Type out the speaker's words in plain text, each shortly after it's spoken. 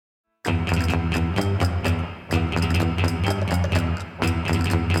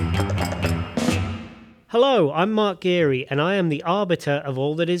Hello, I'm Mark Geary, and I am the arbiter of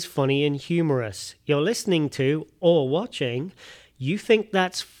all that is funny and humorous. You're listening to, or watching, You Think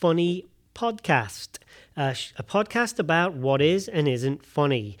That's Funny podcast, a podcast about what is and isn't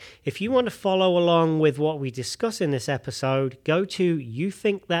funny. If you want to follow along with what we discuss in this episode, go to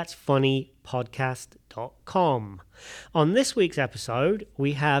youthinkthat'sfunnypodcast.com. On this week's episode,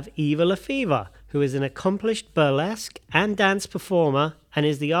 we have Eva Lefevre, who is an accomplished burlesque and dance performer and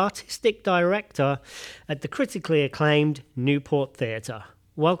is the artistic director at the critically acclaimed Newport Theatre.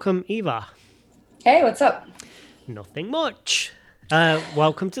 Welcome, Eva. Hey, what's up? Nothing much.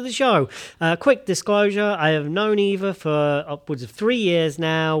 Welcome to the show. Quick disclosure, I have known Eva for upwards of 3 years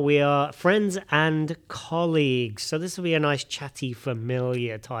now. We are friends and colleagues, so this will be a nice chatty,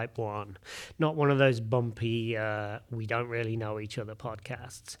 familiar type one. Not one of those bumpy, we don't really know each other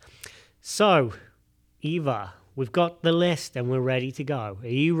podcasts. So, Eva, we've got the list and we're ready to go. Are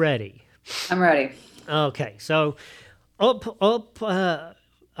you ready? I'm ready. Okay, so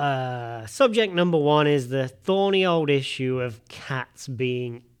subject number one is the thorny old issue of cats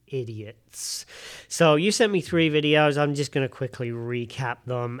being idiots. So you sent me 3 videos. I'm just going to quickly recap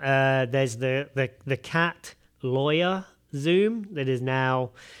them. There's the cat lawyer Zoom that is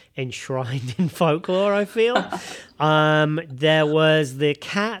now enshrined in folklore, I feel. There was the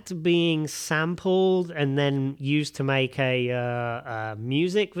cat being sampled and then used to make a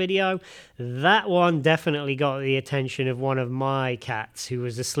music video. That one definitely got the attention of one of my cats who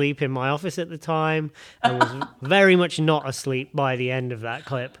was asleep in my office at the time and was very much not asleep by the end of that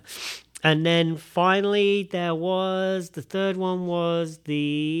clip. And then finally, there was the third one was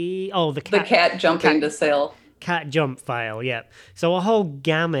the cat jumping to sail. Cat jump fail, yep. So a whole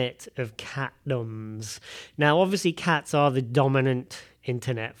gamut of catdoms. Now, obviously, cats are the dominant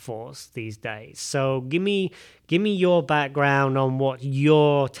internet force these days. So give me your background on what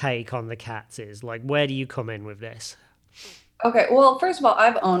your take on the cats is. Like, where do you come in with this? Okay, well, first of all,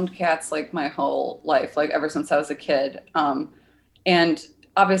 I've owned cats like my whole life, like ever since I was a kid. And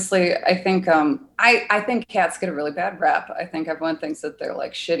obviously, I think I think cats get a really bad rap. I think everyone thinks that they're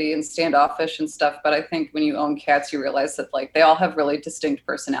like shitty and standoffish and stuff. But I think when you own cats, you realize that like they all have really distinct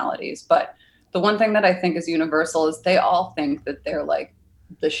personalities. But the one thing that I think is universal is they all think that they're like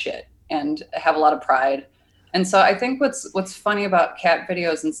the shit and have a lot of pride. And so I think what's funny about cat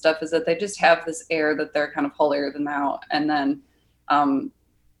videos and stuff is that they just have this air that they're kind of holier than thou. And then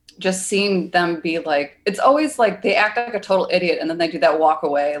just seeing them be like, it's always like they act like a total idiot and then they do that walk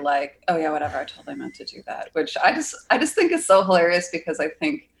away like, oh yeah, whatever, I totally meant to do that, which I just think is so hilarious because I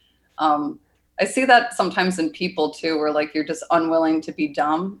think I see that sometimes in people too, where like you're just unwilling to be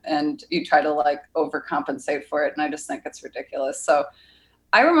dumb and you try to like overcompensate for it, and I just think it's ridiculous. So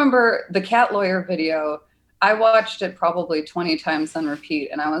I remember the cat lawyer video. I watched it probably 20 times on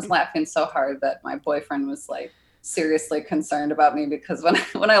repeat, and I was laughing so hard that my boyfriend was like seriously concerned about me because when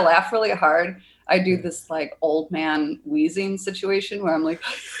I laugh really hard, I do this like old man wheezing situation where I'm like,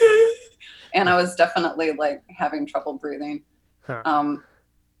 and I was definitely like having trouble breathing.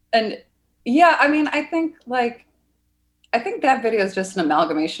 And yeah, I mean, I think that video is just an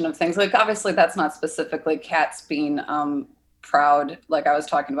amalgamation of things. Like, obviously that's not specifically cats being proud, like I was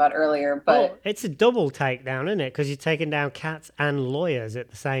talking about earlier, but well, it's a double takedown, isn't it? Because you're taking down cats and lawyers at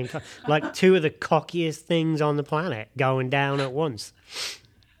the same time, like 2 of the cockiest things on the planet going down at once.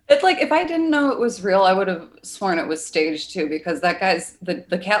 It's like, if I didn't know it was real, I would have sworn it was staged too, because that guy's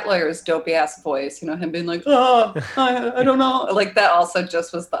the cat lawyer's dopey ass voice, you know, him being like, oh, I don't know, like that also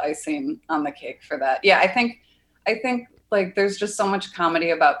just was the icing on the cake for that. Yeah, I think like there's just so much comedy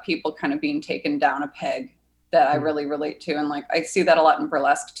about people kind of being taken down a peg that I really relate to. And like, I see that a lot in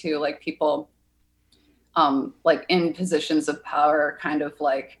burlesque too. Like people, like in positions of power kind of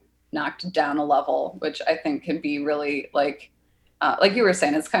like knocked down a level, which I think can be really like you were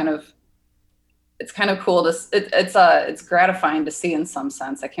saying, it's kind of cool to, it's gratifying to see in some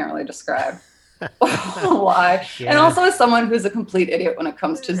sense. I can't really describe why. Yeah. And also as someone who's a complete idiot when it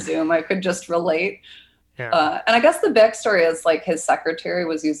comes to Zoom, I could just relate. Yeah. And I guess the backstory is like his secretary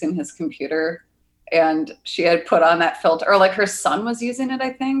was using his computer and she had put on that filter, or like her son was using it, I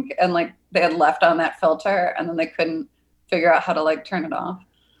think. And like they had left on that filter and then they couldn't figure out how to like turn it off.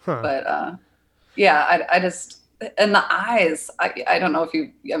 But yeah, I just, and the eyes, I don't know if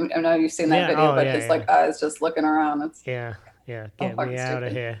I know you've seen that video, but his like eyes just looking around. It's get me out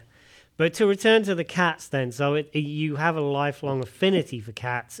of here. But to return to the cats then, so you have a lifelong affinity for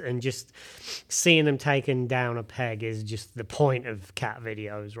cats, and just seeing them taken down a peg is just the point of cat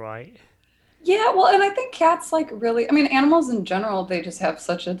videos, right? Yeah, well, and I think cats like really, I mean, animals in general, they just have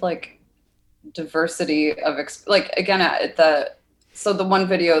such a like diversity of like again at the so the one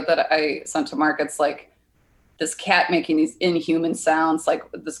video that I sent to Mark, it's like this cat making these inhuman sounds. Like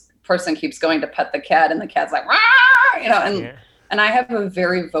this person keeps going to pet the cat, and the cat's like, "Rah!" You know, and I have a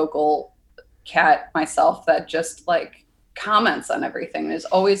very vocal cat myself that just like comments on everything and is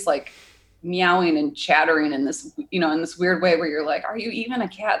always like meowing and chattering in this, you know, in this weird way where you're like, are you even a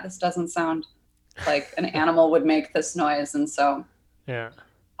cat? This doesn't sound like an animal would make this noise. And so yeah.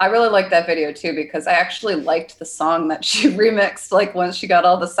 I really liked that video too, because I actually liked the song that she remixed. Like once she got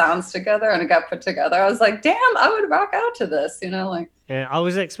all the sounds together and it got put together, I was like, damn, I would rock out to this, you know, like. Yeah, I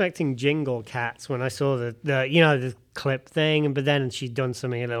was expecting Jingle Cats when I saw the you know, the clip thing, but then she'd done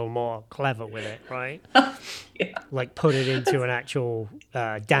something a little more clever with it, right? Yeah. Like put it into an actual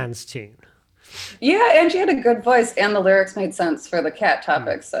dance tune. Yeah, and she had a good voice, and the lyrics made sense for the cat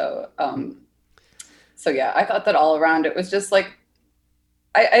topic. So, so yeah, I thought that all around it was just like,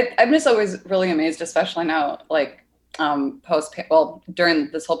 I'm just always really amazed, especially now, like during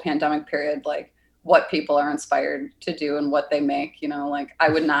this whole pandemic period, like what people are inspired to do and what they make. You know, like I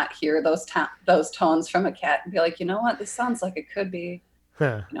would not hear those tones from a cat and be like, you know what, this sounds like it could be,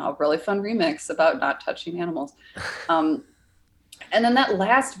 you know, a really fun remix about not touching animals. And then that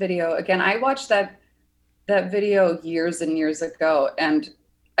last video, again, I watched that video years and years ago, and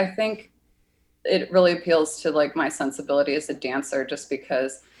I think it really appeals to like my sensibility as a dancer, just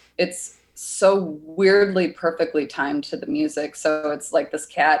because it's so weirdly perfectly timed to the music. So it's like this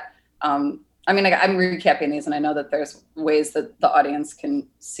cat. I mean, I'm recapping these, and I know that there's ways that the audience can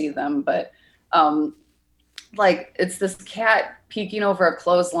see them, but like it's this cat peeking over a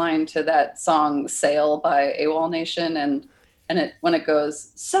clothesline to that song "Sail" by AWOL Nation, and it, when it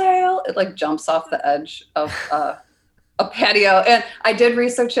goes sail, it like jumps off the edge of a patio. And I did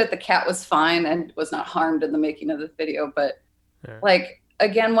research it. The cat was fine and was not harmed in the making of the video. But like,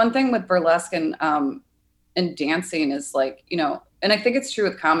 again, one thing with burlesque and dancing is like, you know, and I think it's true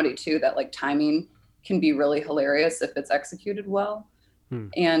with comedy too, that like timing can be really hilarious if it's executed well.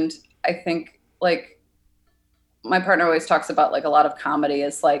 And I think like my partner always talks about like a lot of comedy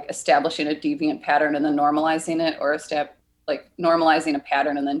is like establishing a deviant pattern and then normalizing it, or like normalizing a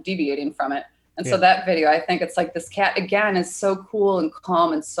pattern and then deviating from it. And so that video, I think it's like this cat again is so cool and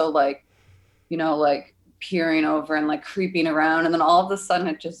calm and so like, you know, like peering over and like creeping around. And then all of a sudden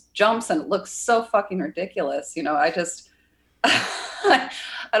it just jumps and it looks so fucking ridiculous. You know, I just, I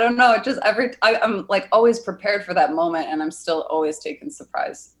don't know. It just I'm like always prepared for that moment, and I'm still always taken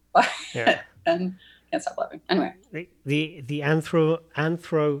surprise by it. And can't stop laughing. Anyway, the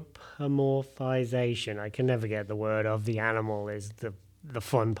anthropomorphization, I can never get the word of the animal, is the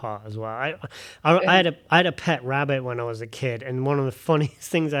fun part as well. I had a pet rabbit when I was a kid, and one of the funniest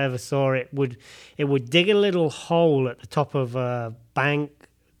things I ever saw, it would dig a little hole at the top of a bank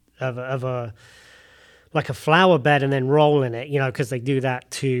of a like a flower bed and then roll in it, you know, because they do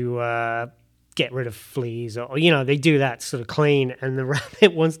that to get rid of fleas, or you know, they do that sort of clean. And the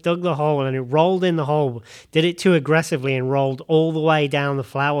rabbit once dug the hole and it rolled in the hole, did it too aggressively and rolled all the way down the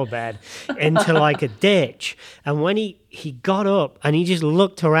flower bed into like a ditch. And when he got up and he just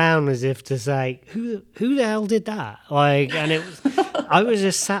looked around as if to say, who the hell did that? Like, and it was I was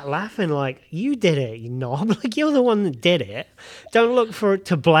just sat laughing like, you did it, you knob. Like, you're the one that did it. Don't look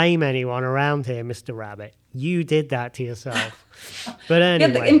to blame anyone around here, Mr. Rabbit. You did that to yourself. But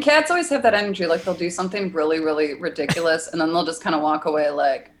anyway. Yeah, and cats always have that energy. Like they'll do something really, really ridiculous, and then they'll just kind of walk away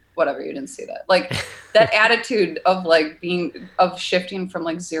like, whatever, you didn't see that. Like that attitude of like shifting from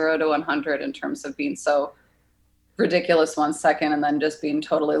like 0 to 100 in terms of being so ridiculous 1 second, and then just being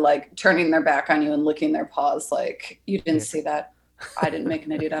totally like turning their back on you and licking their paws like, you didn't see that. I didn't make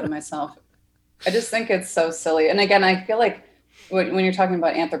an idiot out of myself. I just think it's so silly. And again, I feel like when you're talking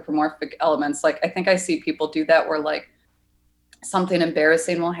about anthropomorphic elements, like I think I see people do that where like something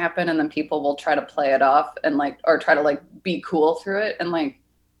embarrassing will happen and then people will try to play it off and like, or try to like be cool through it. And like,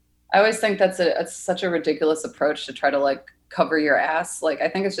 I always think it's such a ridiculous approach to try to like cover your ass. Like, I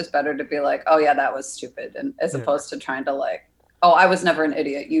think it's just better to be like, oh yeah, that was stupid. And as opposed to trying to like, oh, I was never an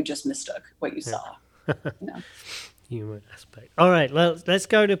idiot. You just mistook what you saw. You know? Human aspect. All right, let's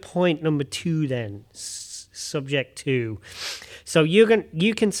go to point number 2 then. Subject 2. So you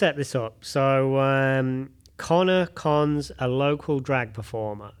can set this up. So Connor Cons, a local drag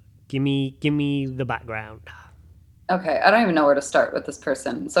performer. Give me the background. Okay, I don't even know where to start with this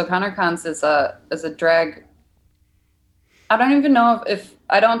person. So Connor Cons is a drag. I don't even know if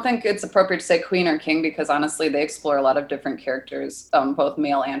I don't think it's appropriate to say queen or king, because honestly, they explore a lot of different characters, both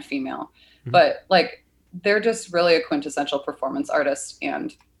male and female. Mm-hmm. But like, they're just really a quintessential performance artist,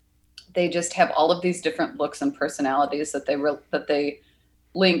 and they just have all of these different looks and personalities that they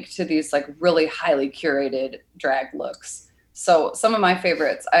link to these like really highly curated drag looks. So some of my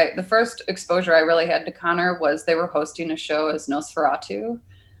favorites, the first exposure I really had to Connor was they were hosting a show as Nosferatu.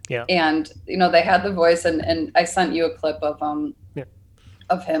 Yeah. And they had the voice, and I sent you a clip of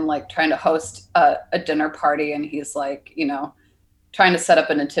him like trying to host a dinner party, and he's like, trying to set up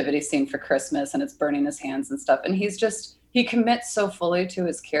a nativity scene for Christmas, and it's burning his hands and stuff. And he commits so fully to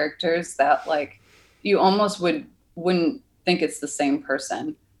his characters that like you almost wouldn't think it's the same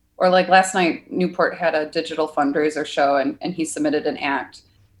person. Or like last night, Newport had a digital fundraiser show, and he submitted an act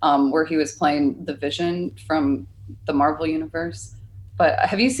where he was playing the Vision from the Marvel universe. But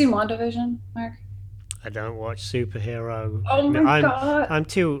have you seen WandaVision, Mark? I don't watch superhero. Oh my God. I'm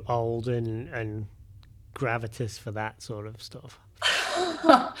too old and gravitas for that sort of stuff.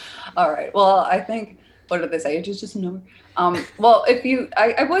 All right. Well, I think, what did they say? Age is just a number. Well,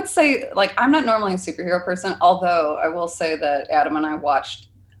 I would say, like, I'm not normally a superhero person, although I will say that Adam and I watched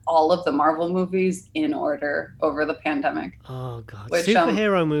all of the Marvel movies in order over the pandemic. Oh God,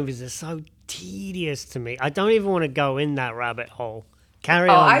 superhero movies are so tedious to me. I don't even want to go in that rabbit hole. Carry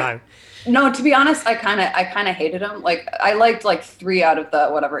on, though. No, to be honest, I kind of hated them. Like, I liked like 3 out of the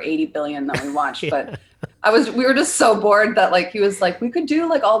whatever 80 billion that we watched, but we were just so bored that like he was like, we could do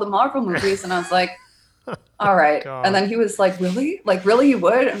like all the Marvel movies, and I was like, all right. God. And then he was like, really? Like, really, you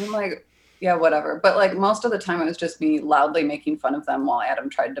would? And I'm like, yeah, whatever. But like most of the time, it was just me loudly making fun of them while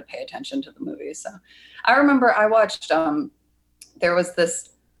Adam tried to pay attention to the movie. So I remember I watched. There was this.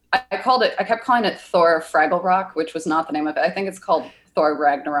 I kept calling it Thor Fraggle Rock, which was not the name of it. I think it's called Thor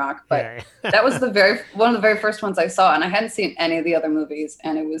Ragnarok, but that was one of the very first ones I saw, and I hadn't seen any of the other movies,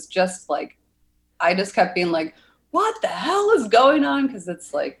 and it was just like, I just kept being like, what the hell is going on? Because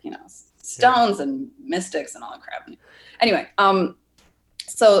it's like, stones and mystics and all that crap. Anyway,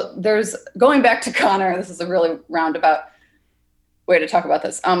 so there's, going back to Connor, this is a really roundabout way to talk about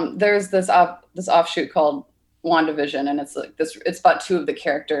this. There's this offshoot called WandaVision, and it's like this, it's about 2 of the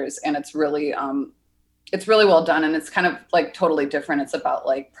characters, and it's really well done, and it's kind of like totally different. It's about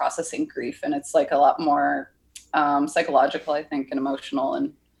like processing grief, and it's like a lot more psychological, I think, and emotional.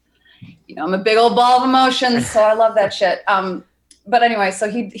 And I'm a big old ball of emotions, so I love that shit. But anyway, so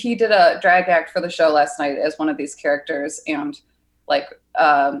he did a drag act for the show last night as one of these characters, and like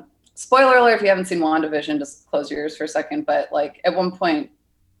spoiler alert if you haven't seen WandaVision, just close your ears for a second. But like at one point,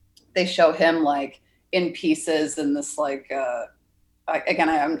 they show him like in pieces in this like. Again,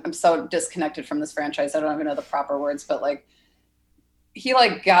 I'm so disconnected from this franchise. I don't even know the proper words, but like he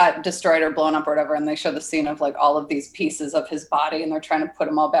like got destroyed or blown up or whatever. And they show the scene of like all of these pieces of his body, and they're trying to put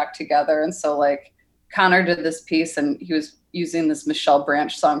them all back together. And so like Connor did this piece, and he was using this Michelle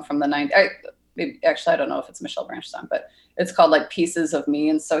Branch song from the 90s. Actually, I don't know if it's a Michelle Branch song, but it's called like Pieces of Me.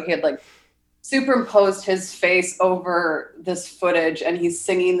 And so he had like superimposed his face over this footage, and he's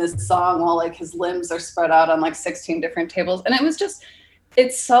singing this song while like his limbs are spread out on like 16 different tables. And it was just,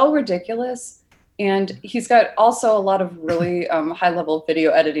 it's so ridiculous. And he's got also a lot of really high level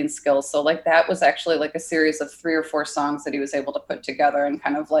video editing skills. So like that was actually like a series of 3 or 4 songs that he was able to put together and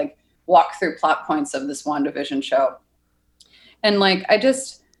kind of like walk through plot points of this WandaVision show. And like, I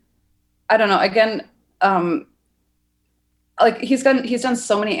don't know, again, like he's done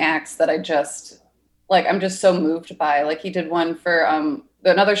so many acts that I just like, I'm just so moved by. Like he did one for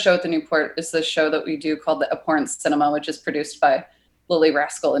another show at the Newport is this show that we do called The Abhorrent Cinema, which is produced by Lily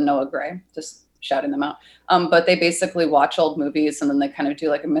Raskell and Noah Gray, just shouting them out. But they basically watch old movies, and then they kind of do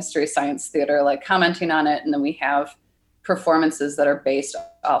like a mystery science theater, like commenting on it. And then we have performances that are based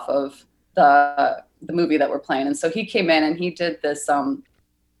off of the movie that we're playing. And so he came in and he did this,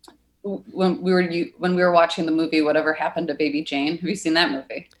 when we were watching the movie, Whatever Happened to Baby Jane. Have you seen that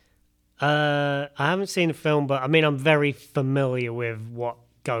movie? I haven't seen the film, but I mean, I'm very familiar with what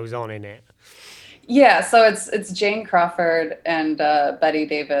goes on in it. Yeah, so it's Jane Crawford and Betty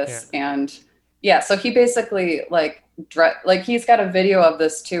Davis, and so he basically like he's got a video of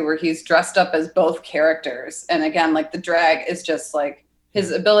this too, where he's dressed up as both characters, and again, like the drag is just like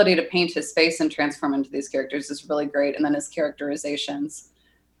his ability to paint his face and transform into these characters is really great, and then his characterizations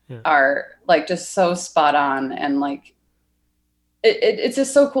are like just so spot on, and like it's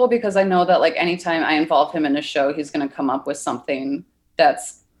just so cool because I know that like anytime I involve him in a show, he's going to come up with something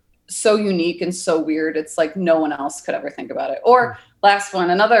that's so unique and so weird. It's like no one else could ever think about it. Or last one,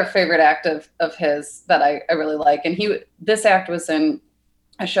 another favorite act of his that I really like. And this act was in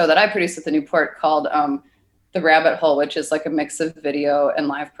a show that I produced at the Newport called The Rabbit Hole, which is like a mix of video and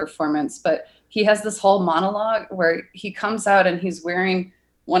live performance. But he has this whole monologue where he comes out and he's wearing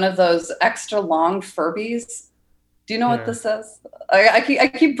one of those extra long Furbies. Do you know what this is?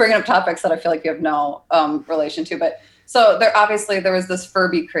 I keep bringing up topics that I feel like you have no relation to, but So there was this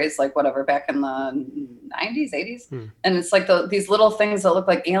Furby craze, like whatever, back in the 90s, 80s. And it's like these little things that look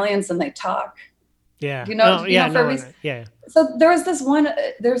like aliens and they talk. Yeah. You know, Furbies? No, yeah. So there's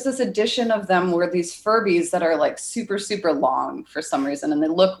this edition of them where these Furbies that are like super, super long for some reason, and they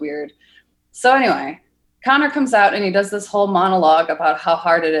look weird. So anyway, Connor comes out and he does this whole monologue about how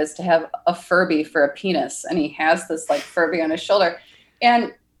hard it is to have a Furby for a penis. And he has this like Furby on his shoulder.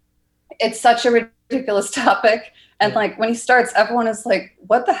 And it's such a ridiculous topic. And like when he starts, everyone is like,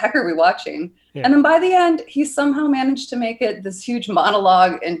 what the heck are we watching? Yeah. And then by the end, he somehow managed to make it this huge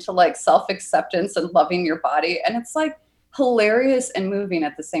monologue into like self-acceptance and loving your body. And it's like hilarious and moving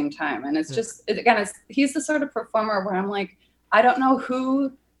at the same time. And it's just, he's the sort of performer where I'm like, I don't know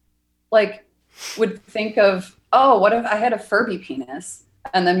who like would think of, oh, what if I had a Furby penis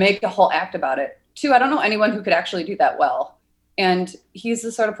and then make a whole act about it. Two, I don't know anyone who could actually do that well. And he's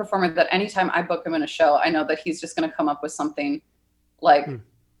the sort of performer that anytime I book him in a show, I know that he's just going to come up with something like,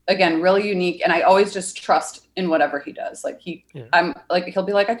 again, really unique. And I always just trust in whatever he does. Like I'm like, he'll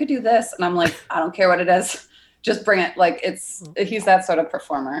be like, I could do this. And I'm like, I don't care what it is. Just bring it. Like he's that sort of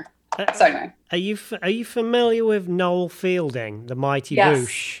performer. So anyway. Are you familiar with Noel Fielding, the Mighty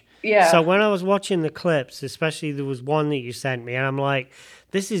Boosh? Yeah. So when I was watching the clips, especially there was one that you sent me, and I'm like,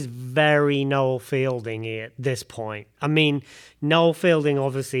 this is very Noel Fielding at this point. I mean, Noel Fielding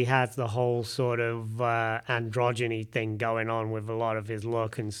obviously has the whole sort of androgyny thing going on with a lot of his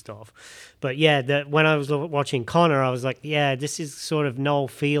look and stuff. But yeah, when I was watching Connor, I was like, yeah, this is sort of Noel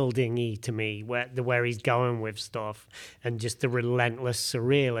Fielding-y to me, where he's going with stuff and just the relentless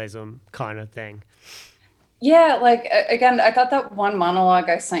surrealism kind of thing. Yeah, like, again, I thought that one monologue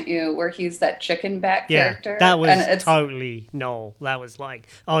I sent you where he's that chicken bat character. That was totally Noel. That was like,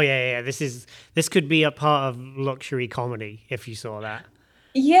 oh, yeah, this could be a part of luxury comedy if you saw that.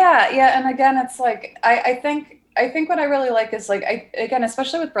 Yeah, and again, it's like, I think what I really like is, like, again,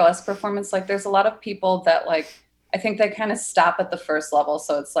 especially with burlesque performance, like, there's a lot of people that, like, I think they kind of stop at the first level.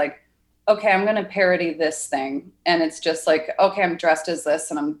 So it's like, okay, I'm going to parody this thing. And it's just like, okay, I'm dressed as this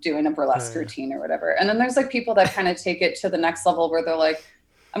and I'm doing a burlesque routine or whatever. And then there's like people that kind of take it to the next level where they're like,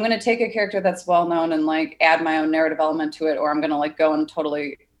 I'm going to take a character that's well known and like add my own narrative element to it. Or I'm going to like go in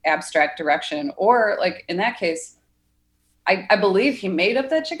totally abstract direction. Or like in that case, I believe he made up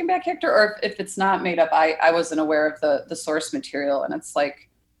that chicken bat character. Or if it's not made up, I wasn't aware of the source material. And it's like,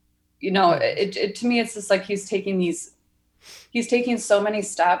 you know, it to me, it's just like he's taking so many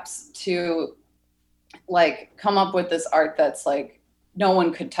steps to like come up with this art that's like no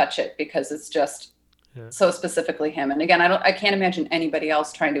one could touch it because it's just so specifically him. And again, I can't imagine anybody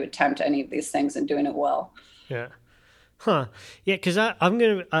else trying to attempt any of these things and doing it well. Yeah. Huh. Yeah, because I'm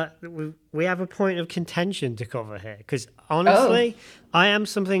going to... we have a point of contention to cover here. Because honestly, I am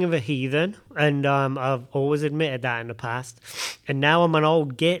something of a heathen. And I've always admitted that in the past. And now I'm an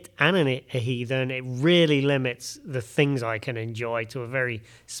old git and a heathen. It really limits the things I can enjoy to a very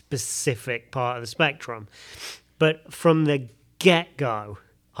specific part of the spectrum. But from the get-go,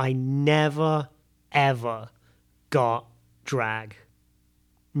 I never, ever got drag.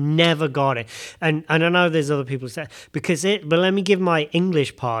 Never got it. And I know there's other people who say but let me give my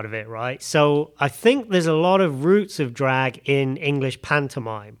English part of it, right? So I think there's a lot of roots of drag in English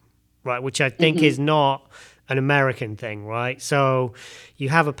pantomime, right? Which I think is not an American thing, right? So you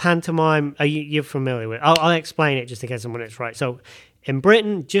have a pantomime, you're familiar with it. I'll explain it just in case someone gets right. So in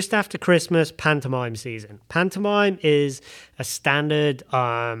Britain, just after Christmas, pantomime season. Pantomime is a standard,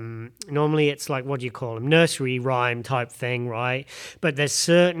 normally it's like, what do you call them? Nursery rhyme type thing, right? But there's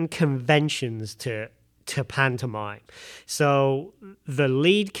certain conventions to pantomime. So the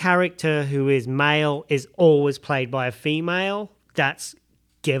lead character who is male is always played by a female. That's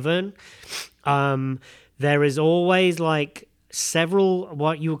given. There is always like several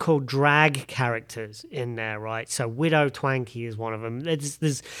what you would call drag characters in there, right? So Widow Twanky is one of them.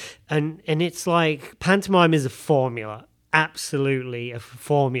 And it's like pantomime is a formula, absolutely a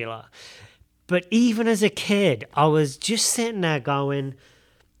formula. But even as a kid, I was just sitting there going,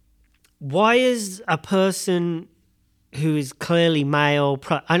 why is a person who is clearly male?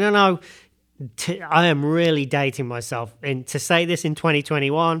 I don't know. I am really dating myself. And to say this in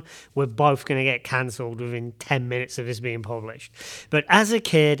 2021, we're both going to get cancelled within 10 minutes of this being published. But as a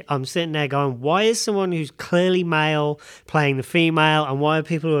kid, I'm sitting there going, why is someone who's clearly male playing the female? And why are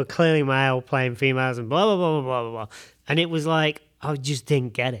people who are clearly male playing females and blah, blah, blah, blah, blah, blah. And it was like, I just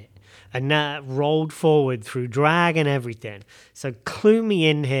didn't get it. And that rolled forward through drag and everything. So clue me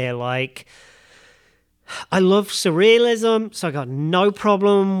in here, like... I love surrealism, so I got no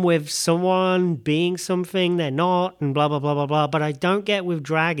problem with someone being something they're not and blah, blah, blah, blah, blah. But I don't get with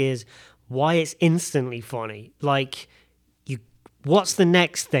drag is, why it's instantly funny. Like, what's the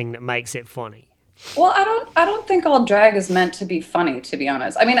next thing that makes it funny? Well, I don't think all drag is meant to be funny, to be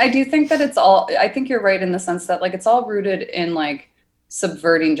honest. I mean, I do think that I think you're right in the sense that like it's all rooted in like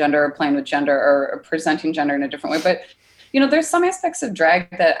subverting gender or playing with gender or presenting gender in a different way. But there's some aspects of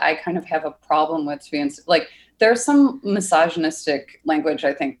drag that I kind of have a problem with, to be like there's some misogynistic language,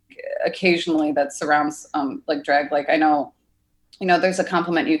 I think, occasionally that surrounds like drag. Like I know, there's a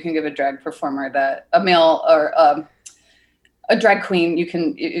compliment you can give a drag performer that a male or a drag queen, you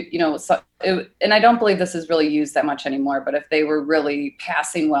can, and I don't believe this is really used that much anymore, but if they were really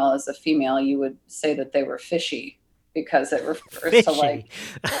passing well as a female, you would say that they were fishy because it refers to like,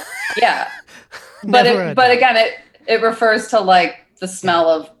 yeah. But again, it refers to like the smell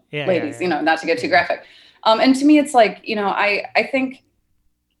of ladies, not to get too graphic. And to me, it's like, I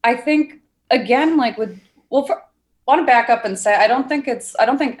think again, like want to back up and say, I don't think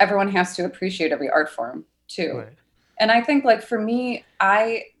everyone has to appreciate every art form too. Right. And I think like for me,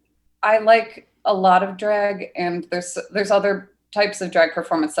 I like a lot of drag, and there's other types of drag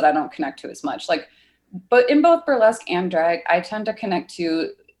performance that I don't connect to as much. Like, but in both burlesque and drag, I tend to connect to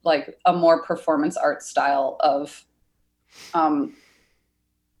like a more performance art style of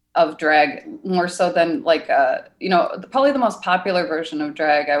drag, more so than like probably the most popular version of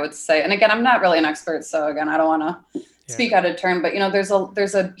drag, I would say. And again, I'm not really an expert, so again, I don't want to speak out of turn, but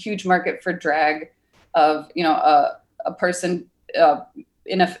there's a huge market for drag of a person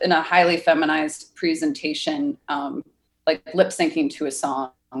in a highly feminized presentation, like lip syncing to a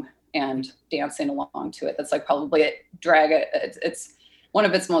song and dancing along to it. That's like probably drag. It's one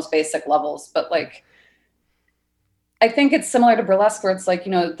of its most basic levels, but like I think it's similar to burlesque, where it's like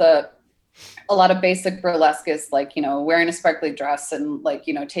a lot of basic burlesque is like wearing a sparkly dress and like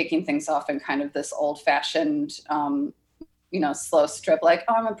taking things off in kind of this old fashioned slow strip, like,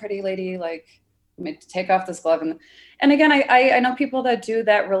 oh, I'm a pretty lady, like take off this glove. And again, I know people that do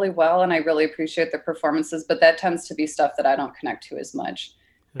that really well, and I really appreciate their performances, but that tends to be stuff that I don't connect to as much.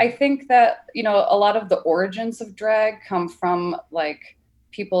 I think that, a lot of the origins of drag come from like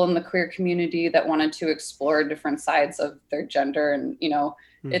people in the queer community that wanted to explore different sides of their gender. And,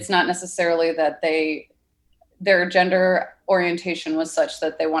 it's not necessarily that their gender orientation was such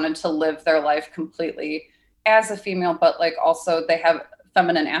that they wanted to live their life completely as a female, but like also they have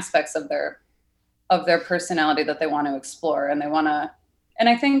feminine aspects of their personality that they want to explore, and and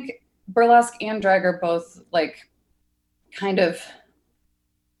I think burlesque and drag are both like kind of,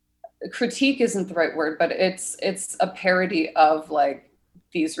 critique isn't the right word, but it's a parody of like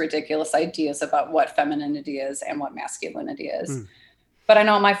these ridiculous ideas about what femininity is and what masculinity is. But I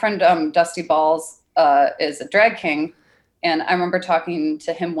know my friend Dusty Balls is a drag king, and I remember talking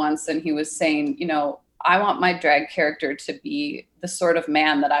to him once, and he was saying, I want my drag character to be the sort of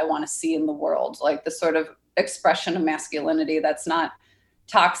man that I want to see in the world, like the sort of expression of masculinity that's not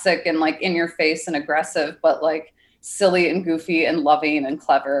toxic and like in your face and aggressive, but like silly and goofy and loving and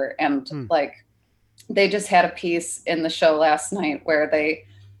clever. And like they just had a piece in the show last night where they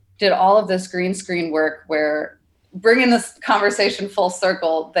did all of this green screen work, where bringing this conversation full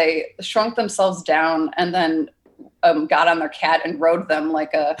circle, they shrunk themselves down and then got on their cat and rode them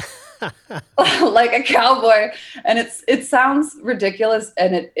like a like a cowboy. And it sounds ridiculous,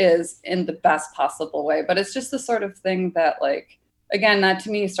 and it is in the best possible way, but it's just the sort of thing that like, again, that to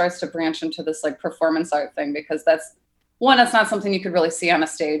me starts to branch into this like performance art thing, because that's not something you could really see on a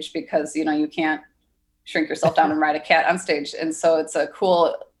stage, because you can't shrink yourself down and ride a cat on stage. And so it's a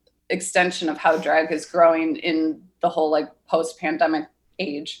cool extension of how drag is growing in the whole like post-pandemic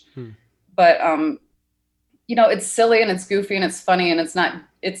age. But it's silly and it's goofy and it's funny, and it's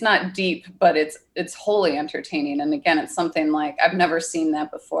not deep, but it's wholly entertaining. And again, it's something like I've never seen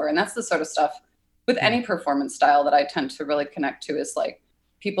that before. And that's the sort of stuff with any performance style that I tend to really connect to, is like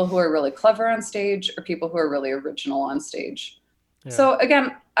people who are really clever on stage or people who are really original on stage. Yeah. So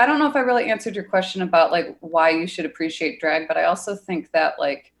again, I don't know if I really answered your question about like why you should appreciate drag, but I also think that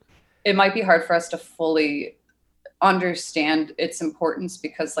like it might be hard for us to fully understand its importance,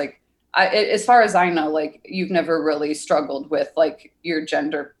 because like as far as I know, like you've never really struggled with like your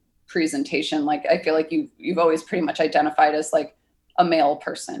gender presentation. Like I feel like you've always pretty much identified as like a male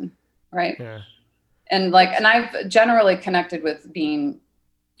person, right? Yeah. And I've generally connected with being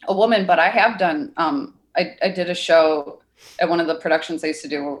a woman, but I have done I did a show at one of the productions I used to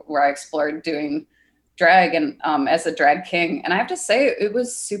do where I explored doing drag and as a drag king, and I have to say it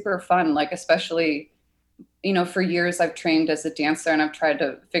was super fun. Like especially, for years I've trained as a dancer, and I've tried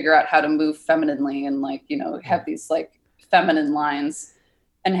to figure out how to move femininely and like have these like feminine lines,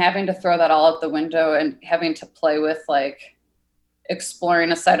 and having to throw that all out the window and having to play with like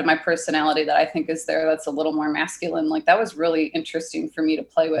exploring a side of my personality that I think is there that's a little more masculine. Like that was really interesting for me to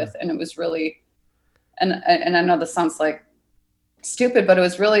play with, and it was really, and I know this sounds like stupid, but it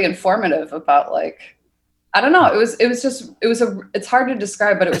was really informative about like, I don't know. It's hard to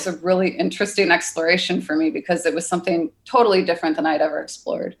describe, but it was a really interesting exploration for me because it was something totally different than I'd ever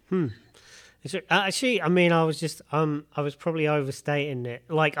explored. Actually, I mean, I was probably overstating it.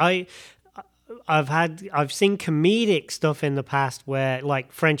 Like I've seen comedic stuff in the past where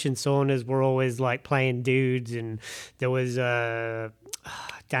like French and Saunders were always like playing dudes, and there was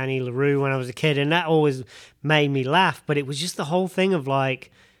Danny LaRue when I was a kid, and that always made me laugh. But it was just the whole thing of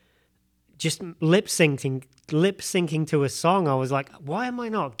like just lip syncing to a song. I was like, why am I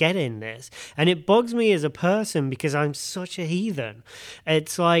not getting this? And it bugs me as a person because I'm such a heathen.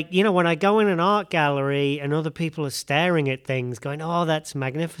 It's like, you know, when I go in an art gallery and other people are staring at things going, oh, that's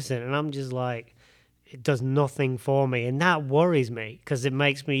magnificent, and I'm just like, it does nothing for me, and that worries me because it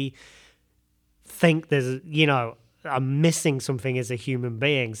makes me think there's, you know, I'm missing something as a human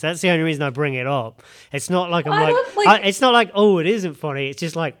being. So that's the only reason I bring it up. It's not like it's not like, oh, it isn't funny. It's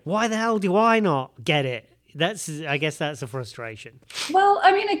just like, why the hell do I not get it? I guess that's a frustration. Well,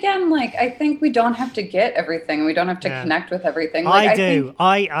 I mean, again, like I think we don't have to get everything. We don't have to connect with everything. Like, I do.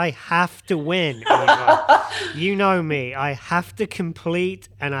 I have to win. Eva. You know me. I have to complete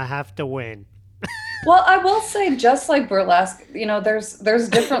and I have to win. Well, I will say, just like burlesque, you know, there's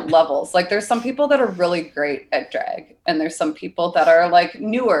different levels. Like there's some people that are really great at drag, and there's some people that are like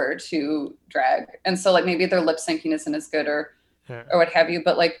newer to drag, and so like maybe their lip syncing isn't as good or what have you.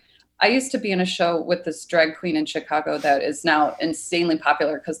 But like I used to be in a show with this drag queen in Chicago that is now insanely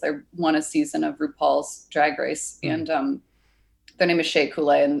popular because they won a season of RuPaul's Drag Race, and their name is Shea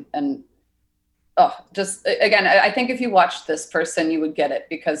Coulee, and oh, just again, I think if you watched this person, you would get it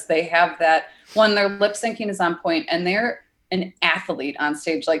because they have that one, their lip syncing is on point, and they're an athlete on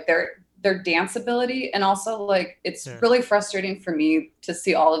stage. Like their dance ability, and also like it's really frustrating for me to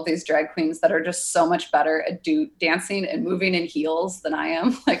see all of these drag queens that are just so much better at dancing and moving in heels than I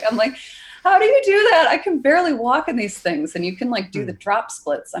am. Like I'm like, how do you do that? I can barely walk in these things, and you can like do the drop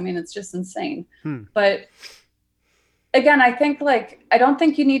splits. I mean, it's just insane. But again, I think like I don't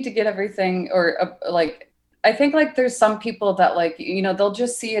think you need to get everything or like I think like there's some people that like, you know, they'll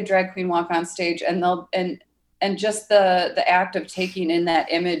just see a drag queen walk on stage and they'll and just the act of taking in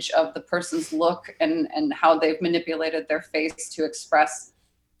that image of the person's look and how they've manipulated their face to express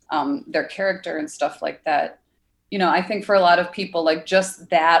their character and stuff like that. You know, I think for a lot of people, like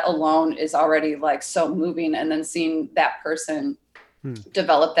just that alone is already like so moving, and then seeing that person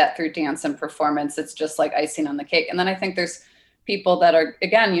develop that through dance and performance, it's just like icing on the cake. And then I think there's people that are,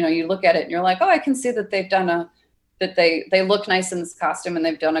 again, you know, you look at it and you're like, oh, I can see that they've done that they look nice in this costume and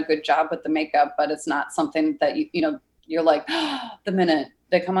they've done a good job with the makeup, but it's not something that you know, you're like, oh, the minute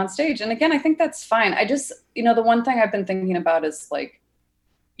they come on stage. And again, I think that's fine. I just, you know, the one thing I've been thinking about is like,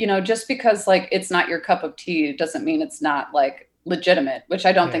 you know, just because like it's not your cup of tea doesn't mean it's not like legitimate, which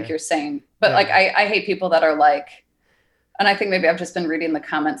I don't think you're saying. But like I hate people that are like, and I think maybe I've just been reading the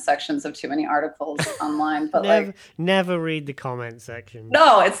comment sections of too many articles online, but never read the comment section.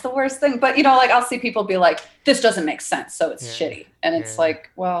 No, it's the worst thing. But you know, like I'll see people be like, this doesn't make sense, so it's shitty. And it's like,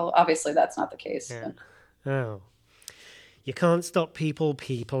 well, obviously that's not the case. Oh. You can't stop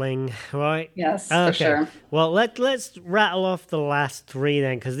peopling, right? Yes, for sure. Well, let's rattle off the last three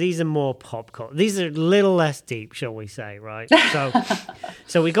then, because these are more pop culture. These are a little less deep, shall we say, right?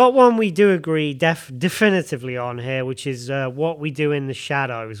 So we got one we do agree definitively on here, which is What We Do in the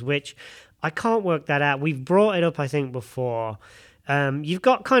Shadows, which I can't work that out. We've brought it up, I think, before. You've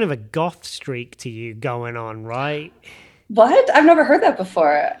got kind of a goth streak to you going on, right? What? I've never heard that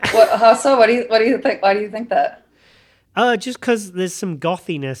before. How so? What do you think? Why do you think that? Just because there's some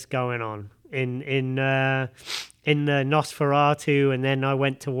gothiness going on in the Nosferatu, and then I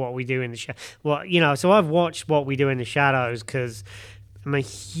went to What We Do in the Shadows. Well, you know, so I've watched What We Do in the Shadows because I'm a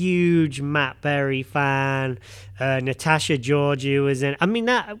huge Matt Berry fan. Natasha Georgiou is in. I mean,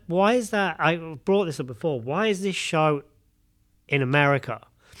 why is that? I brought this up before. Why is this show in America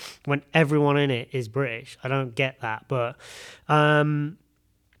when everyone in it is British? I don't get that, but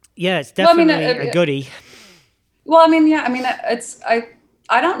yeah, it's definitely a goodie. Well, I mean, yeah, I mean,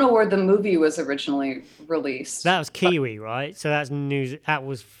 I don't know where the movie was originally released. That was Kiwi, right? So that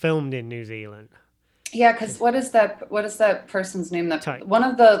was filmed in New Zealand. Yeah, because what is that person's name? That one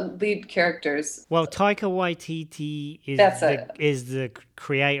of the lead characters. Well, Taika Waititi is the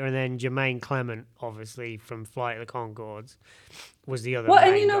creator, and then Jermaine Clement, obviously from Flight of the Conchords, was the other. Well,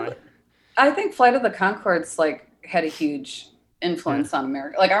 and you know, guy. I think Flight of the Conchords like had a huge influence on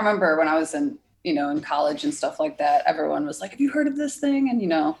America. Like I remember when I was in in college and stuff like that, everyone was like, have you heard of this thing?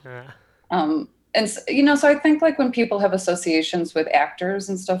 And, um, so I think like when people have associations with actors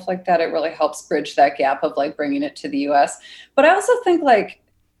and stuff like that, it really helps bridge that gap of like bringing it to the US. But I also think like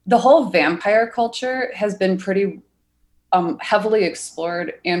the whole vampire culture has been pretty heavily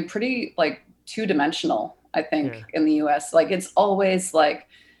explored and pretty like two-dimensional, I think, in the US. Like it's always like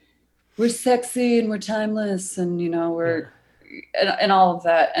we're sexy and we're timeless and we're and all of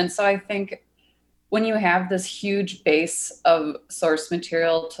that. And so I think when you have this huge base of source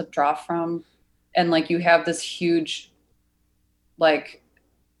material to draw from, and like you have this huge like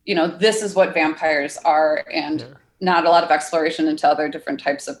this is what vampires are, and not a lot of exploration into other different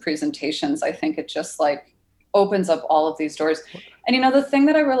types of presentations, I think it just like opens up all of these doors. And the thing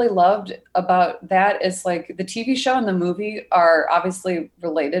that I really loved about that is like the TV show and the movie are obviously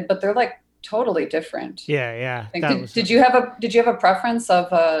related, but they're like totally different. Yeah. Did you have a preference of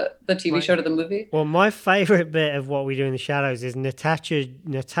the TV show to the movie? Well, my favorite bit of What We Do in the Shadows is Natasha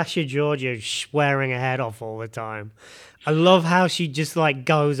Georgiou swearing her head off all the time. I love how she just like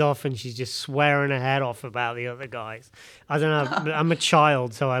goes off and she's just swearing her head off about the other guys. I don't know. I'm a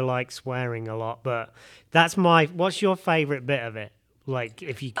child, so I like swearing a lot, but what's your favorite bit of it? Like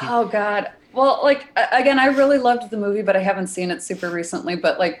if you could... Oh God. Well, like again, I really loved the movie, but I haven't seen it super recently,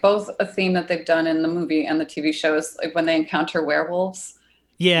 but like both a theme that they've done in the movie and the TV show is like when they encounter werewolves.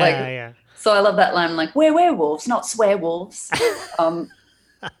 Yeah. So I love that line, like, we're werewolves, not swearwolves.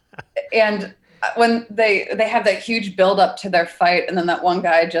 And when they have that huge build up to their fight, and then that one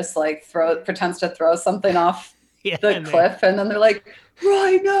guy just like pretends to throw something off the cliff, and then they're like,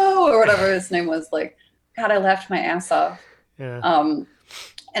 Rhino, or whatever his name was, like, God, I laughed my ass off. Yeah.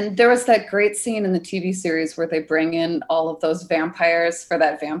 And there was that great scene in the TV series where they bring in all of those vampires for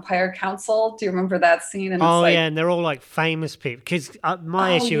that vampire council. Do you remember that scene? And and they're all like famous people. Because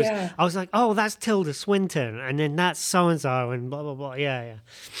my issue was, I was like, oh, that's Tilda Swinton, and then that's so-and-so, and blah, blah, blah. Yeah.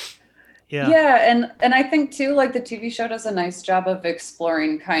 Yeah, and I think too, like the TV show does a nice job of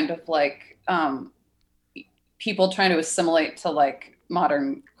exploring kind of like people trying to assimilate to like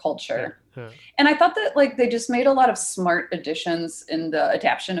modern culture. Yeah. And I thought that like they just made a lot of smart additions in the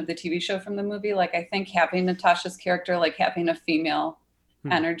adaptation of the TV show from the movie. Like I think having Natasha's character, like having a female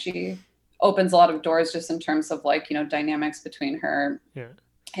energy, opens a lot of doors just in terms of like, dynamics between her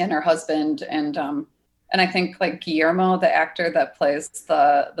and her husband. And I think like Guillermo, the actor that plays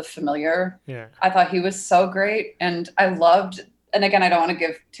the familiar, I thought he was so great. And I loved, and again, I don't want to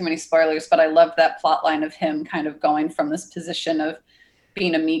give too many spoilers, but I loved that plot line of him kind of going from this position of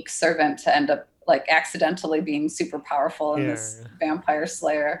being a meek servant to end up like accidentally being super powerful in this vampire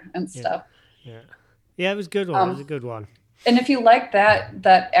slayer and stuff. Yeah, it was a good one. It was a good one. And if you like that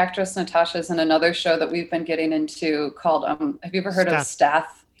actress Natasha's in another show that we've been getting into called have you ever heard of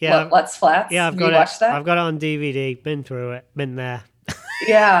Stath? Yeah, Let's Flats. Yeah, I've got it. I've got it on DVD. Been through it. Been there.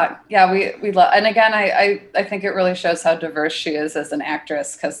 Yeah. We love. And again, I think it really shows how diverse she is as an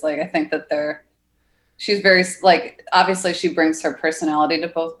actress, because like I think that she's very like, obviously she brings her personality to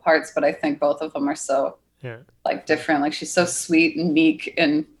both parts, but I think both of them are so like different. Like she's so sweet and meek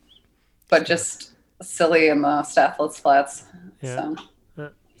but just silly in the Stath Let's Flats. Yeah. So.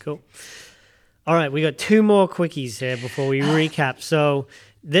 Cool. All right, we got two more quickies here before we recap. So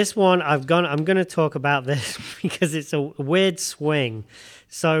this one, I'm going to talk about this because it's a weird swing.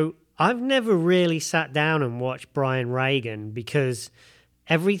 So I've never really sat down and watched Brian Regan because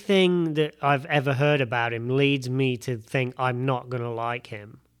everything that I've ever heard about him leads me to think I'm not going to like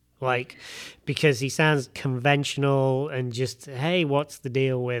him. Like, because he sounds conventional and just, hey, what's the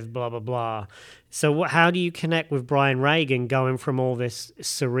deal with blah, blah, blah. So how do you connect with Brian Regan going from all this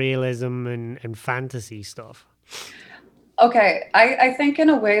surrealism and fantasy stuff? Okay, I think in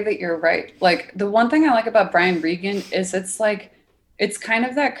a way that you're right. Like, the one thing I like about Brian Regan is it's kind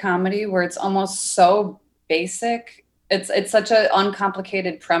of that comedy where it's almost so basic. It's such an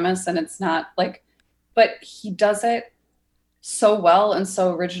uncomplicated premise, and it's not like, but he does it so well and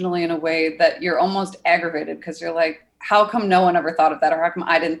so originally in a way that you're almost aggravated because you're like, how come no one ever thought of that? Or how come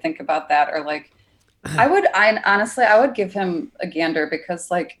I didn't think about that? Or like, honestly, I would give him a gander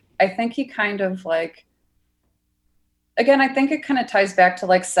because like, I think he kind of like, again, I think it kind of ties back to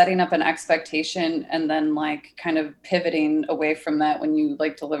like setting up an expectation and then like kind of pivoting away from that when you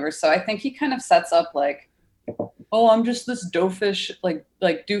like deliver. So I think he kind of sets up like, oh, I'm just this doofus, like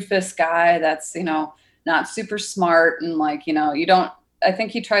doofus guy that's, not super smart. And like, I think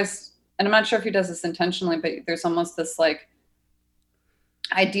he tries, and I'm not sure if he does this intentionally, but there's almost this like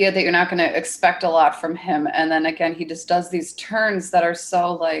idea that you're not going to expect a lot from him. And then again, he just does these turns that are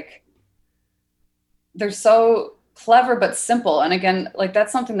so like, they're so clever but simple. And again, like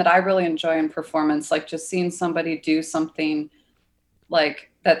that's something that I really enjoy in performance, like just seeing somebody do something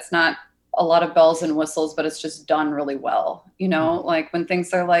like that's not a lot of bells and whistles, but it's just done really well. You know, like when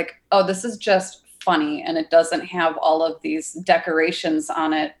things are like, oh, this is just funny and it doesn't have all of these decorations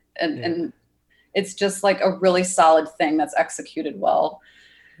on it. And it's just like a really solid thing that's executed well.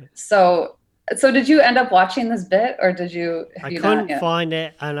 So did you end up watching this bit or did you? I couldn't find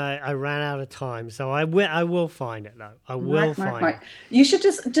it, and I ran out of time. So I will find it though. I will find it. You should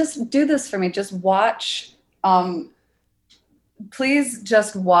just do this for me. Just watch. Please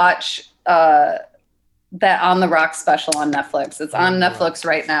just watch that On the Rock special on Netflix. It's on Netflix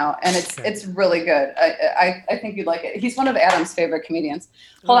right now, and it's really good. I think you'd like it. He's one of Adam's favorite comedians.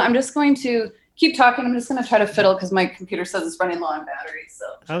 Hold on, I'm just going to keep talking. I'm just going to try to fiddle because my computer says it's running low on battery. So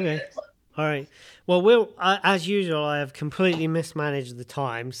okay. All right. Well, as usual, I have completely mismanaged the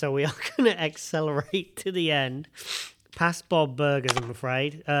time, so we are going to accelerate to the end. Past Bob Burgers, I'm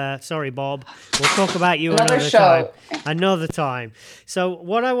afraid. Sorry, Bob. We'll talk about you another time. Another time. So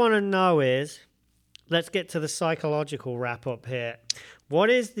what I want to know is, let's get to the psychological wrap-up here. What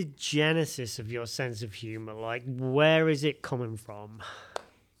is the genesis of your sense of humor? Like, where is it coming from?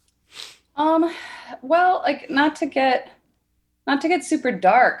 Well, like, not to get super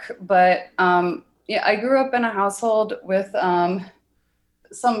dark, but yeah, I grew up in a household with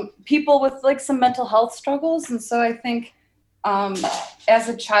some people with like some mental health struggles, and so I think as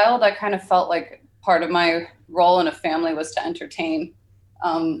a child, I kind of felt like part of my role in a family was to entertain,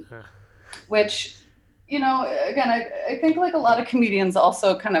 which, you know, again, I think like a lot of comedians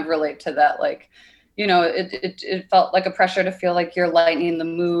also kind of relate to that, like, you know, it felt like a pressure to feel like you're lightening the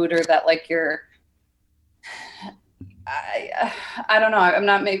mood or that like you're. I don't know. I'm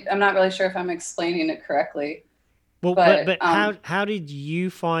not really sure if I'm explaining it correctly. Well, but how did you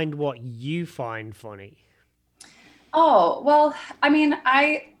find what you find funny? Oh, well, I mean,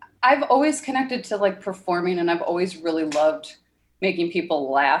 I've always connected to like performing, and I've always really loved making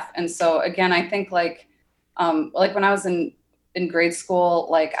people laugh. And so again, I think like when I was in grade school,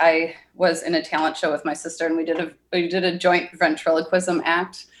 like I was in a talent show with my sister, and we did a joint ventriloquism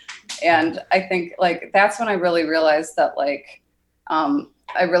act. And I think like that's when I really realized that like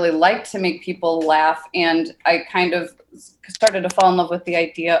I really liked to make people laugh, and I kind of started to fall in love with the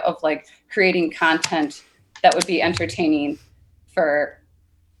idea of like creating content that would be entertaining for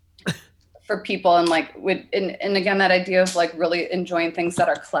people, and like and again that idea of like really enjoying things that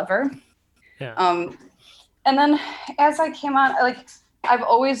are clever. Yeah. And then as I came on, like I've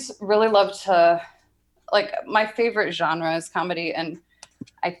always really loved to, like, my favorite genre is comedy, and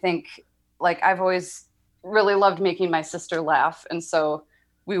I think like I've always really loved making my sister laugh, and so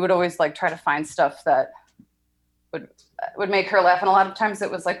we would always like try to find stuff that would make her laugh, and a lot of times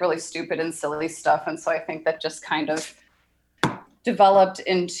it was like really stupid and silly stuff, and so I think that just kind of developed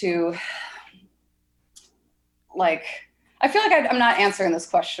into like, I feel like I'm not answering this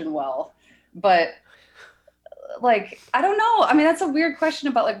question well, but like I don't know. I mean, that's a weird question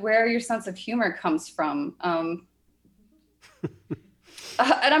about like where your sense of humor comes from. And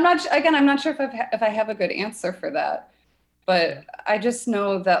I'm not sure if I have a good answer for that, but I just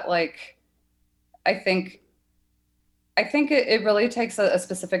know that like I think it really takes a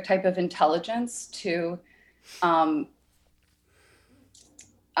specific type of intelligence to I'm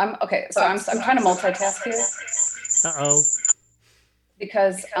trying to multitask here. Uh-oh.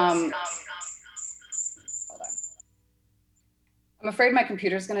 Because hold on. I'm afraid my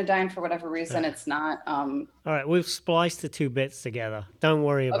computer's going to die, and for whatever reason, it's not. All right, we've spliced the two bits together. Don't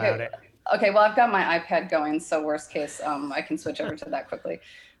worry about it. Okay, well, I've got my iPad going, so worst case, I can switch over to that quickly.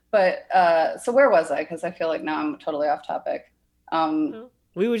 But so where was I? Because I feel like now I'm totally off topic.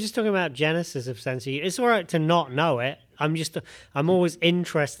 We were just talking about genesis of sense of humor. It's all right to not know it. I'm always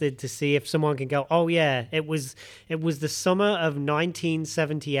interested to see if someone can go, oh yeah, it was the summer of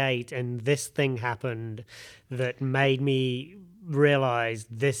 1978, and this thing happened that made me realize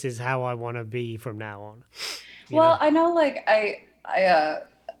this is how I want to be from now on. Well, I know, like I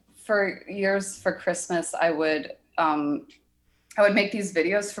for years for Christmas, I would make these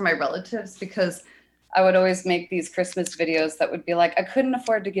videos for my relatives, because I would always make these Christmas videos that would be like, I couldn't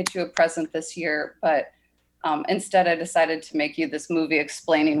afford to get you a present this year, but instead I decided to make you this movie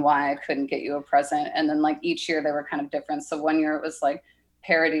explaining why I couldn't get you a present. And then like each year they were kind of different. So one year it was like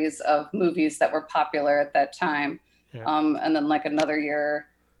parodies of movies that were popular at that time. Yeah. And then like another year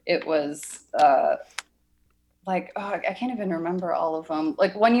it was like, oh, I can't even remember all of them.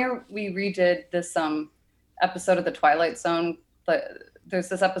 Like one year we redid this episode of The Twilight Zone, but there's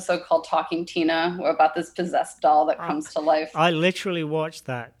this episode called Talking Tina about this possessed doll that comes to life. I literally watched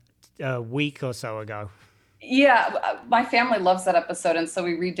that a week or so ago. Yeah, my family loves that episode, and so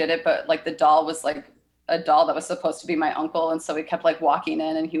we redid it. But like the doll was like a doll that was supposed to be my uncle, and so we kept like walking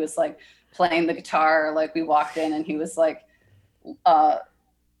in, and he was like playing the guitar. Like we walked in, and he was uh,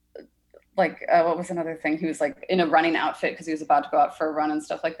 what was another thing? He was like in a running outfit because he was about to go out for a run and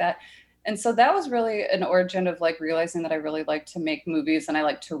stuff like that. And so that was really an origin of like realizing that I really like to make movies and I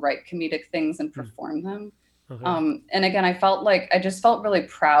like to write comedic things and perform them. Okay. And again, I felt like I just felt really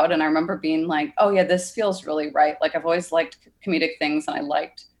proud. And I remember being like, oh, yeah, this feels really right. Like I've always liked comedic things and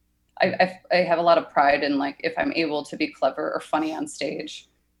I have a lot of pride in like if I'm able to be clever or funny on stage,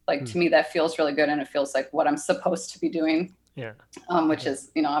 like to me, that feels really good. And it feels like what I'm supposed to be doing, Yeah. which is,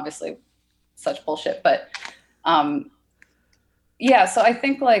 obviously such bullshit. But yeah, so I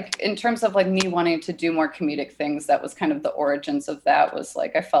think like in terms of like me wanting to do more comedic things, that was kind of the origins of that was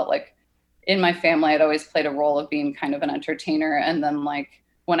like I felt like in my family I'd always played a role of being kind of an entertainer. And then like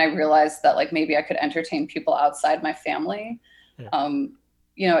when I realized that like maybe I could entertain people outside my family, Yeah.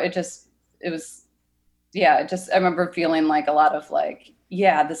 it was I remember feeling like a lot of like,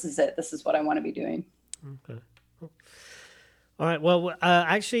 yeah, this is it. This is what I want to be doing. Okay. All right. Well,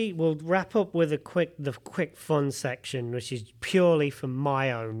 actually, we'll wrap up with the quick fun section, which is purely for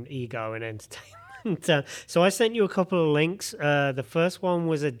my own ego and entertainment. So I sent you a couple of links. The first one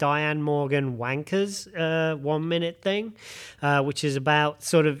was a Diane Morgan Wankers 1 minute thing, which is about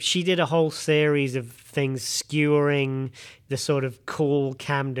sort of she did a whole series of things skewering the sort of cool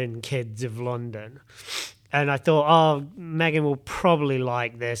Camden kids of London. And I thought, oh, Megan will probably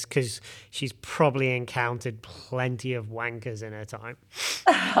like this because she's probably encountered plenty of wankers in her time.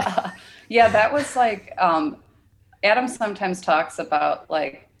 Yeah, that was like Adam sometimes talks about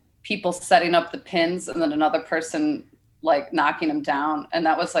like people setting up the pins and then another person like knocking them down. And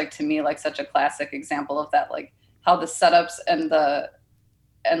that was like to me like such a classic example of that, like how the setups and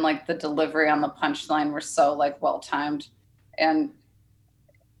like the delivery on the punchline were so like well timed. And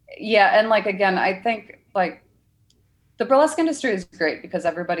yeah, and like again, I think like the burlesque industry is great because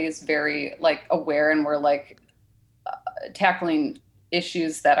everybody is very like aware and we're like tackling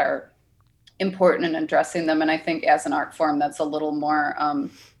issues that are important and addressing them. And I think as an art form, that's a little more,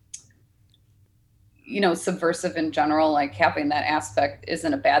 subversive in general. Like having that aspect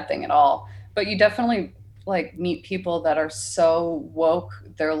isn't a bad thing at all. But you definitely like meet people that are so woke,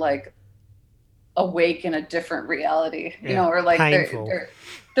 they're like awake in a different reality, or like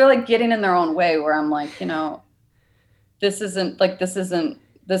they're like getting in their own way. Where I'm like, this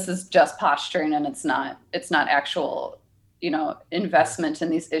is just posturing, and it's not actual investment in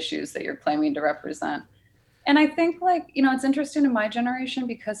these issues that you're claiming to represent. And I think like it's interesting in my generation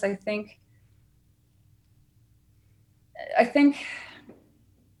because I think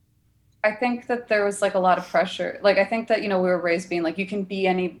that there was like a lot of pressure. Like I think that we were raised being like you can be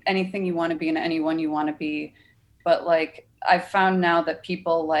anything you want to be and anyone you want to be, but like I've found now that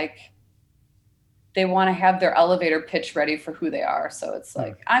people like they want to have their elevator pitch ready for who they are. So it's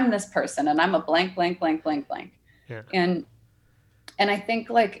like I'm this person and I'm a blank blank blank blank blank. Yeah. And I think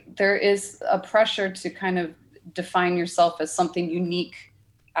like there is a pressure to kind of define yourself as something unique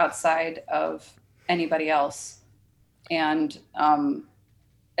outside of anybody else. And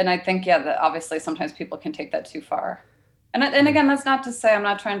I think, that obviously sometimes people can take that too far. And again, that's not to say I'm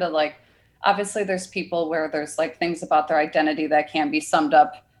not trying to like, obviously there's people where there's like things about their identity that can be summed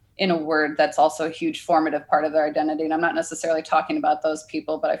up in a word that's also a huge formative part of their identity. And I'm not necessarily talking about those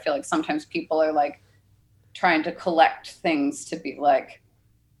people, but I feel like sometimes people are like trying to collect things to be like,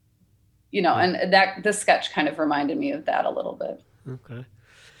 and that this sketch kind of reminded me of that a little bit. Okay.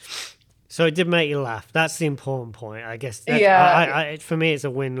 So it did make you laugh. That's the important point, I guess. Yeah. For me, it's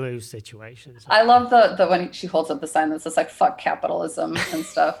a win-lose situation. So. I love the when she holds up the sign that says like "fuck capitalism" and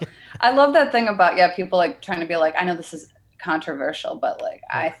stuff. I love that thing about people like trying to be like, I know this is controversial, but like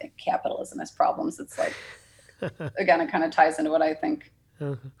I think capitalism has problems. It's like again, it kind of ties into what I think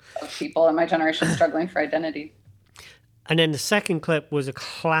of people in my generation struggling for identity. And then the second clip was a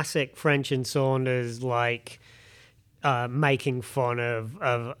classic French and Saunders like. Making fun of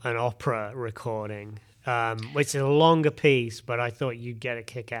an opera recording, which is a longer piece, but I thought you'd get a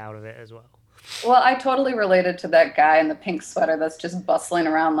kick out of it as well. Well, I totally related to that guy in the pink sweater that's just bustling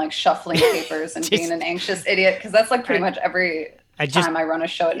around, like shuffling papers and being an anxious idiot, because that's like pretty much every time I run a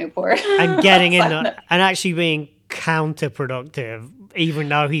show at Newport. And getting in and actually being counterproductive, even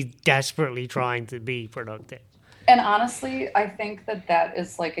though he's desperately trying to be productive. And honestly, I think that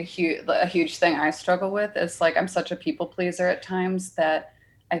is like a huge thing I struggle with is like, I'm such a people pleaser at times that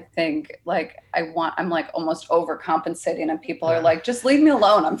I think like I'm like almost overcompensating and people are like, just leave me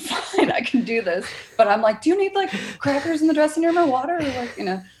alone. I'm fine. I can do this. But I'm like, do you need like crackers in the dressing room or water? Or like,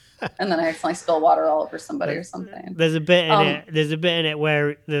 and then I accidentally spill water all over somebody or something. There's a bit in it. There's a bit in it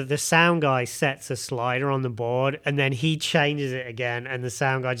where the sound guy sets a slider on the board, and then he changes it again, and the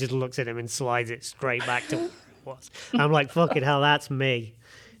sound guy just looks at him and slides it straight back to what it was. I'm like, fucking hell, that's me.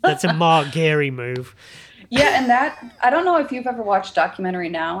 That's a Mark Geary move. Yeah, and that, I don't know if you've ever watched Documentary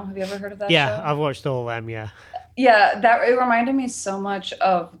Now. Have you ever heard of that show? Yeah, I've watched all of them, yeah. Yeah, that it reminded me so much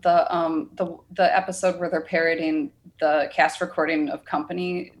of the episode where they're parodying the cast recording of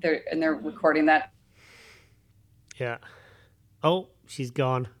Company. They're recording that. Yeah. Oh, she's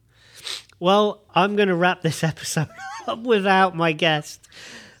gone. Well, I'm going to wrap this episode up without my guest.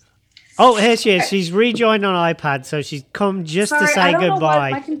 Oh, here she is. She's rejoined on iPad, so she's come just to say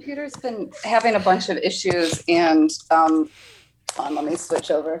goodbye. My computer's been having a bunch of issues, and hold on, let me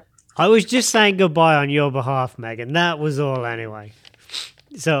switch over. I was just saying goodbye on your behalf, Megan. That was all anyway.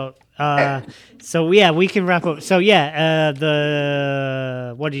 So yeah, we can wrap up. So yeah,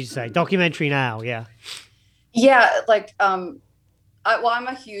 what did you say? Documentary Now, yeah. Yeah, like I'm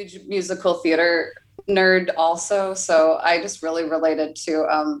a huge musical theater nerd also, so I just really related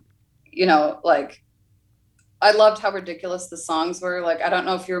to like I loved how ridiculous the songs were. Like I don't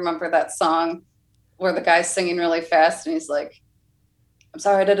know if you remember that song where the guy's singing really fast and he's like, I'm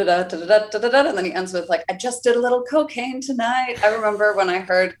sorry, da da da da da da da, and then he ends with like, I just did a little cocaine tonight. I remember when I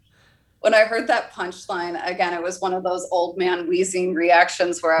heard that punchline again, it was one of those old man wheezing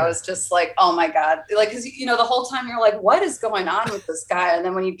reactions where I was just like, oh my God, like, cause the whole time you're like, what is going on with this guy? And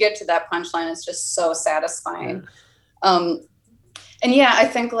then when you get to that punchline, it's just so satisfying. And yeah, I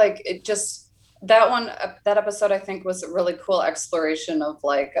think like it just, that episode, I think was a really cool exploration of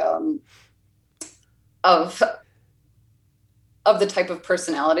like, of the type of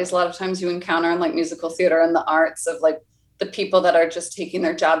personalities a lot of times you encounter in like musical theater and the arts, of like the people that are just taking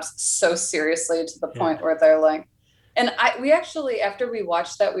their jobs so seriously to the point where they're like, and we actually, after we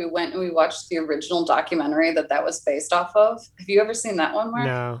watched that, we went and we watched the original documentary that was based off of. Have you ever seen that one,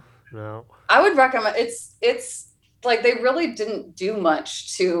 Mark? No. I would recommend it's like they really didn't do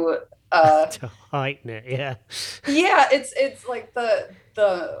much to heighten it. Yeah. Yeah. It's like the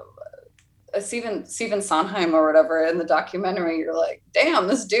Stephen Sondheim or whatever in the documentary, you're like, damn,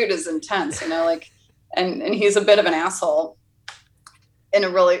 this dude is intense, like, and he's a bit of an asshole in a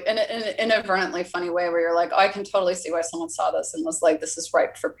really in an inadvertently funny way where you're like, oh, I can totally see why someone saw this and was like, this is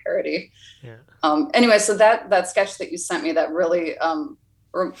ripe for parody. Yeah. Anyway, so that sketch that you sent me, that really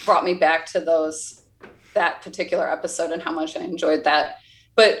brought me back to that particular episode and how much I enjoyed that.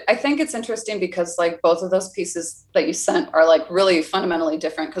 But I think it's interesting because like both of those pieces that you sent are like really fundamentally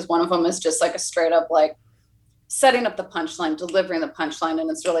different, because one of them is just like a straight up like setting up the punchline, delivering the punchline,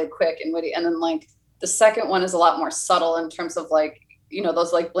 and it's really quick and witty. And then like the second one is a lot more subtle in terms of like,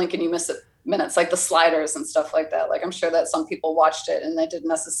 those like blink and you miss it minutes, like the sliders and stuff like that. Like I'm sure that some people watched it and they didn't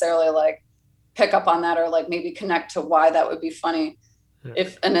necessarily like pick up on that or like maybe connect to why that would be funny. Yeah.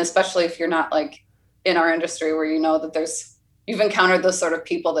 And especially if you're not like in our industry where that you've encountered those sort of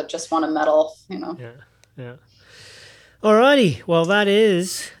people that just want to meddle, Yeah. Alrighty. Well, that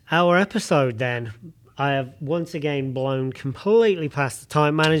is our episode then. I have once again blown completely past the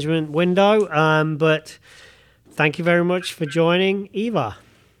time management window, but thank you very much for joining, Eva.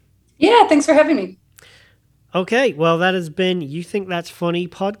 Yeah, thanks for having me. Okay, well, that has been You Think That's Funny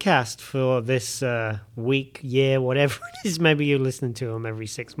podcast for this week, year, whatever it is. Maybe you're listening to them every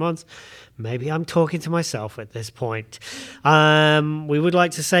 6 months. Maybe I'm talking to myself at this point. We would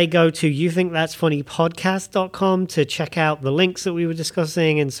like to say go to youthinkthat'sfunnypodcast.com to check out the links that we were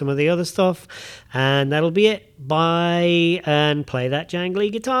discussing and some of the other stuff. And that'll be it. Bye, and play that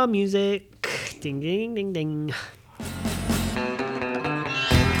jangly guitar music. Ding, ding, ding, ding.